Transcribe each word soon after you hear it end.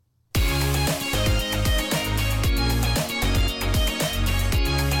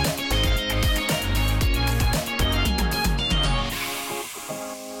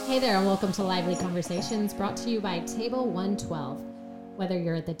there, and welcome to Lively Conversations, brought to you by Table 112. Whether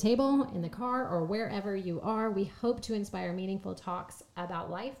you're at the table, in the car, or wherever you are, we hope to inspire meaningful talks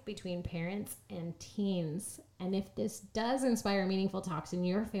about life between parents and teens. And if this does inspire meaningful talks in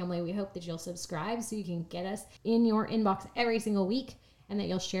your family, we hope that you'll subscribe so you can get us in your inbox every single week and that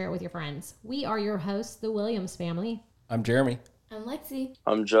you'll share it with your friends. We are your hosts, the Williams family. I'm Jeremy. I'm Lexi.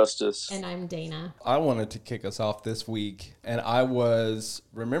 I'm Justice. And I'm Dana. I wanted to kick us off this week, and I was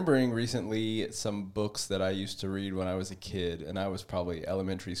remembering recently some books that I used to read when I was a kid, and I was probably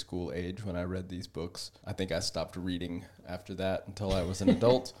elementary school age when I read these books. I think I stopped reading after that until I was an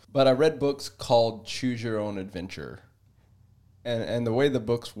adult. But I read books called Choose Your Own Adventure. And the way the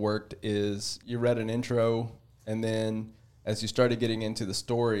books worked is you read an intro, and then as you started getting into the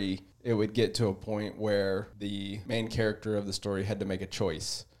story, it would get to a point where the main character of the story had to make a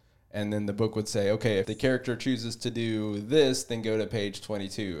choice. And then the book would say, okay, if the character chooses to do this, then go to page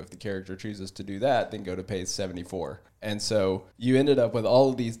 22. If the character chooses to do that, then go to page 74. And so you ended up with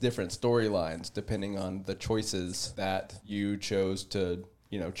all of these different storylines depending on the choices that you chose to,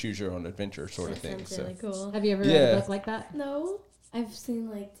 choose your own adventure sort of thing. That sounds really cool. Have you ever read a book like that? No. I've seen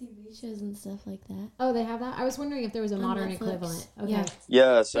TV shows and stuff like that. Oh, they have that? I was wondering if there was a modern Netflix. equivalent. Okay. Yeah.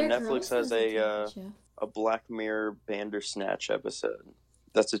 Yeah, so Bear Netflix Grylls has a a Black Mirror Bandersnatch episode.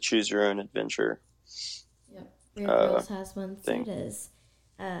 That's a Choose Your Own Adventure. Yep. Bear Grylls has one. So thing. does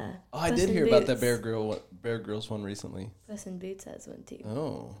I did hear about that Bear Grylls one recently. Puss in Boots has one too.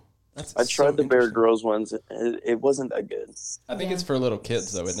 Oh. That's I tried the Bear interesting. Grylls ones. It wasn't that good. I think it's for little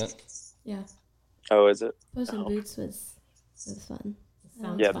kids, though, isn't it? Yeah. Oh, is it? Puss in Boots was fun.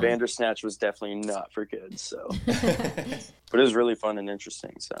 Sounds Yeah, fun. Bandersnatch was definitely not for kids. So, but it was really fun and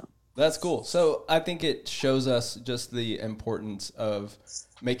interesting. So. That's cool. So I think it shows us just the importance of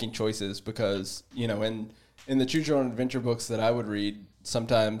making choices because, in the Choose Your Own Adventure books that I would read,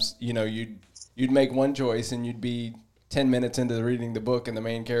 sometimes, you'd make one choice and you'd be 10 minutes into reading the book and the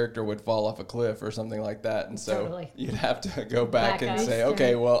main character would fall off a cliff or something like that. And so Totally. you'd have to go back and up. say,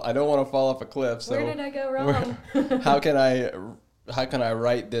 okay, well, I don't want to fall off a cliff. So Where did I go wrong? how can I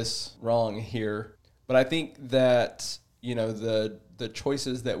right this wrong here? But I think that, the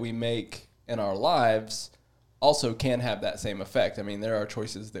choices that we make in our lives also can have that same effect. I mean, there are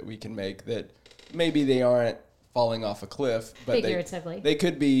choices that we can make that maybe they aren't falling off a cliff, but Figuratively. they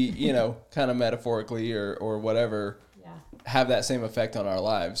could be, kind of metaphorically or whatever, have that same effect on our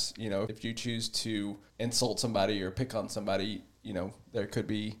lives. If you choose to insult somebody or pick on somebody, there could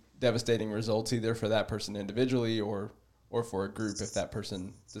be devastating results either for that person individually or for a group if that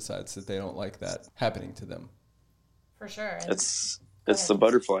person decides that they don't like that happening to them. For sure. It's the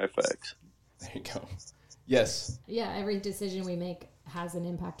butterfly effect. There you go. Yes. Yeah, every decision we make has an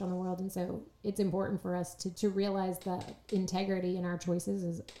impact on the world, and so it's important for us to realize that integrity in our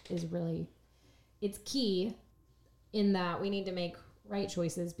choices is really, it's key in that we need to make right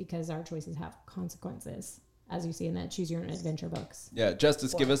choices because our choices have consequences, as you see in that Choose Your Own Adventure books. Yeah,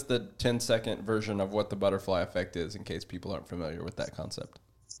 Justice, give us the 10-second version of what the butterfly effect is in case people aren't familiar with that concept.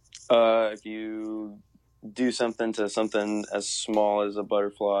 If you do something to something as small as a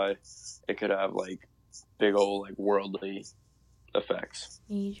butterfly, it could have big old worldly effects.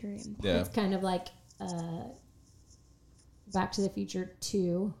 Major impact. Yeah. It's kind of like Back to the Future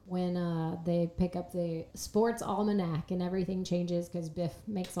 2 when they pick up the sports almanac and everything changes because Biff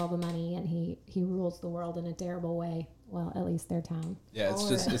makes all the money and he rules the world in a terrible way. Well, at least their town. Yeah,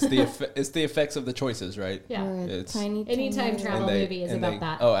 it's the effects of the choices, right? Yeah. Or a It's- tiny Any time tomato. travel movie is about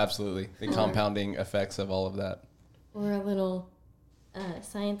that. Oh, absolutely. The compounding effects of all of that. Or a little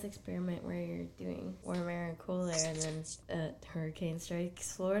science experiment where you're doing warm air and cool air, and then a hurricane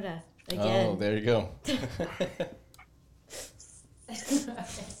strikes Florida again. Oh, there you go.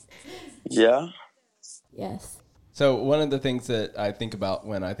 Yeah. Yes. So one of the things that I think about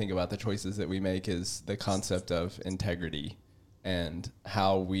when I think about the choices that we make is the concept of integrity and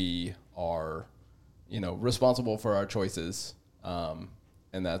how we are, responsible for our choices and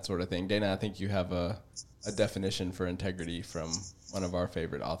that sort of thing. Dana, I think you have a definition for integrity from one of our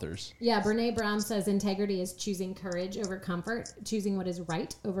favorite authors. Yeah, Brene Brown says integrity is choosing courage over comfort, choosing what is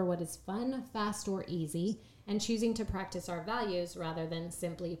right over what is fun, fast, or easy, and choosing to practice our values rather than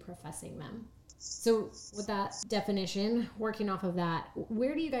simply professing them. So with that definition, working off of that,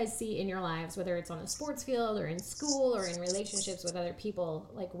 where do you guys see in your lives, whether it's on a sports field or in school or in relationships with other people,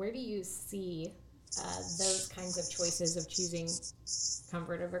 where do you see those kinds of choices of choosing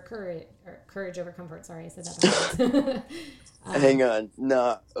comfort over courage, or courage over comfort? Sorry, I said that backwards. Hang on.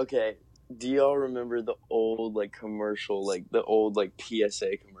 Nah. Okay. Do y'all remember the old commercial, the old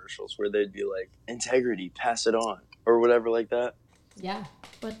PSA commercials where they'd be integrity, pass it on, or whatever like that? Yeah.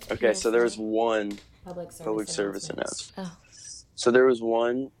 What's Okay, so there's PSA? one Public service public service announcements. announcement. Oh, So there was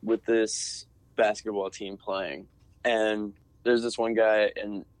one with this basketball team playing, and there's this one guy,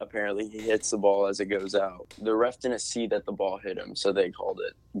 and apparently he hits the ball as it goes out. The ref didn't see that the ball hit him, so they called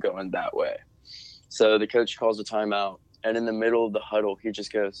it going that way. So the coach calls a timeout, and in the middle of the huddle, he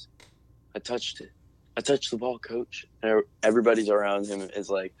just goes, "I touched it. I touched the ball, coach." And everybody's around him is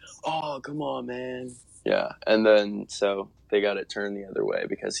like, "Oh, come on, man." Yeah, and then so they got it turned the other way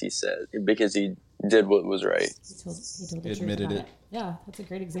because he did what was right. He told the He truth admitted about it. Yeah, that's a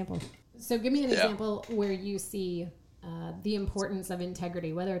great example. So give me an Yeah. example where you see the importance of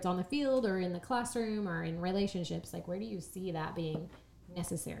integrity, whether it's on the field or in the classroom or in relationships. Like, where do you see that being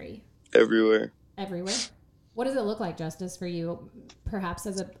necessary? Everywhere. Everywhere. What does it look like, Justice, for you, perhaps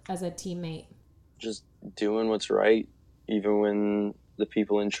as a teammate? Just doing what's right, even when the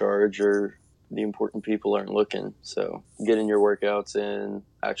people in charge or the important people aren't looking. So getting your workouts in,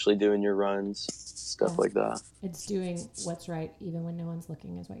 actually doing your runs, stuff like that. It's doing what's right even when no one's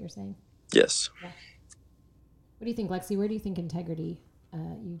looking, is what you're saying. Yes. What do you think, Lexi? Where do you think integrity,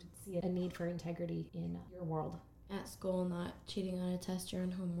 you see a need for integrity in your world? at school, not cheating on a test or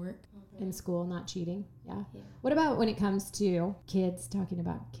on homework. In school, not cheating. Yeah. Yeah. What about when it comes to kids, talking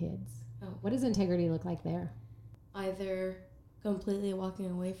about kids? Oh. What does integrity look like there? Either completely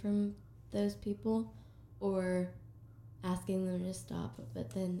walking away from those people or asking them to stop.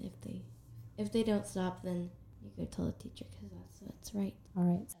 But then if they don't stop, then you go tell the teacher because that's what's right. All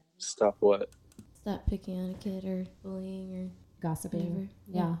right. Stop what? Stop picking on a kid or bullying Gossiping. Whatever.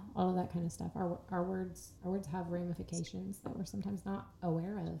 Yeah, all of that kind of stuff. Our words have ramifications that we're sometimes not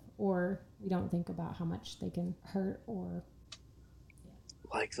aware of, or we don't think about how much they can hurt or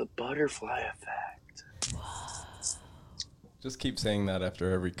Like the butterfly effect. Just keep saying that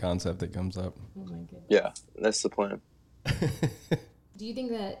after every concept that comes up. oh my goodness. Yeah, that's the plan. Do you think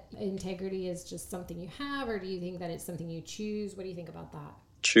that integrity is just something you have, or do you think that it's something you choose? What do you think about that?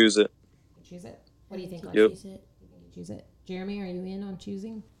 Choose it. You choose it. What do you think? Yep. Lex? Choose it. You think you choose it? Jeremy, are you in on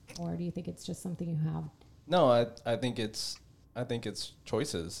choosing, or do you think it's just something you have? No, I think it's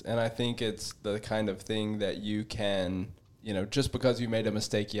choices, and I think it's the kind of thing that you can, just because you made a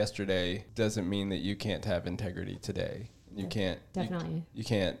mistake yesterday doesn't mean that you can't have integrity today. You can't Definitely. You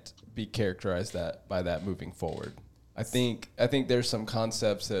can't be characterized by that moving forward. I think there's some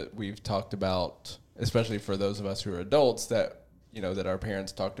concepts that we've talked about, especially for those of us who are adults, that that our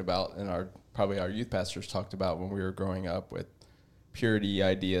parents talked about and probably our youth pastors talked about when we were growing up, with purity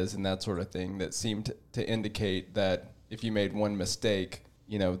ideas and that sort of thing, that seemed to indicate that if you made one mistake,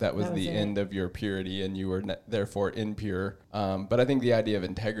 that was the it. end of your purity and you were therefore impure. But I think the idea of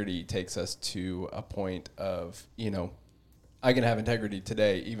integrity takes us to a point of, I can have integrity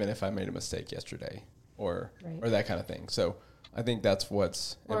today even if I made a mistake yesterday or that kind of thing. So I think that's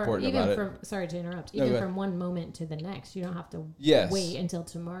what's important even about from, sorry to interrupt, No, even go ahead. from one moment to the next. You don't have to Yes. wait until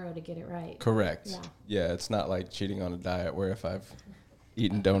tomorrow to get it right. Correct. Yeah. It's not like cheating on a diet where if I've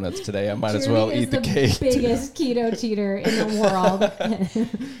eaten donuts today, I might as Jeremy well is eat the cake. biggest keto cheater in the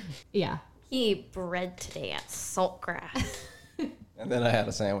world. Yeah. He ate bread today at Saltgrass. And then I had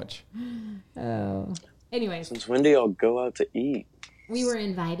a sandwich. Oh. Anyways, Since when do y'all go out to eat? we were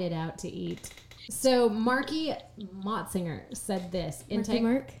invited out to eat. So Marky Motzinger said this.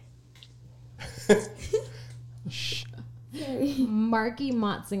 Mark. Shh. Marky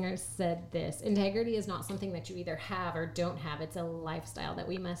Motzinger said this. Integrity is not something that you either have or don't have. It's a lifestyle that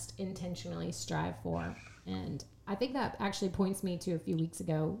we must intentionally strive for. And I think that actually points me to a few weeks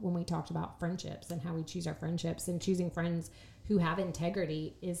ago when we talked about friendships and how we choose our friendships, and choosing friends who have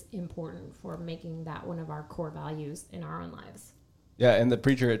integrity is important for making that one of our core values in our own lives. Yeah, and the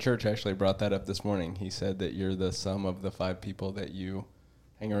preacher at church actually brought that up this morning. He said that you're the sum of the 5 people that you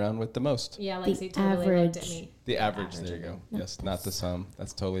hang around with the most. Yeah, The Lexi totally looked at average. me. The average, there you of go. them. Yes, not the sum.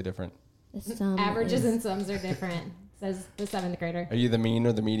 That's totally different. The sum Averages is- and sums are different, says the 7th grader. Are you the mean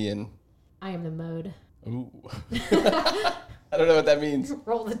or the median? I am the mode. Ooh. I don't know what that means.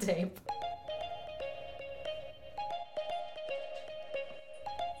 Roll the tape.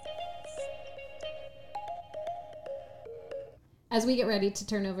 As we get ready to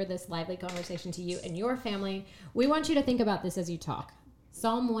turn over this lively conversation to you and your family, we want you to think about this as you talk.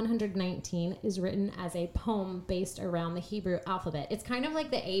 Psalm 119 is written as a poem based around the Hebrew alphabet. It's kind of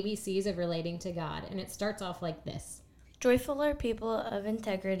like the ABCs of relating to God, and it starts off like this. Joyful are people of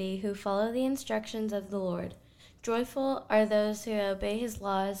integrity who follow the instructions of the Lord. Joyful are those who obey his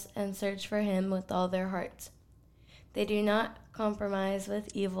laws and search for him with all their hearts. They do not compromise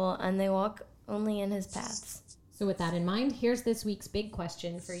with evil, and they walk only in his paths. So with that in mind, here's this week's big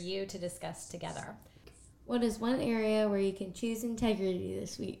question for you to discuss together. What is one area where you can choose integrity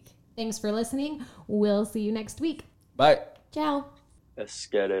this week? Thanks for listening. We'll see you next week. Bye. Ciao. Let's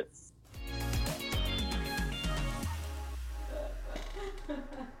get it.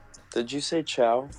 Did you say ciao?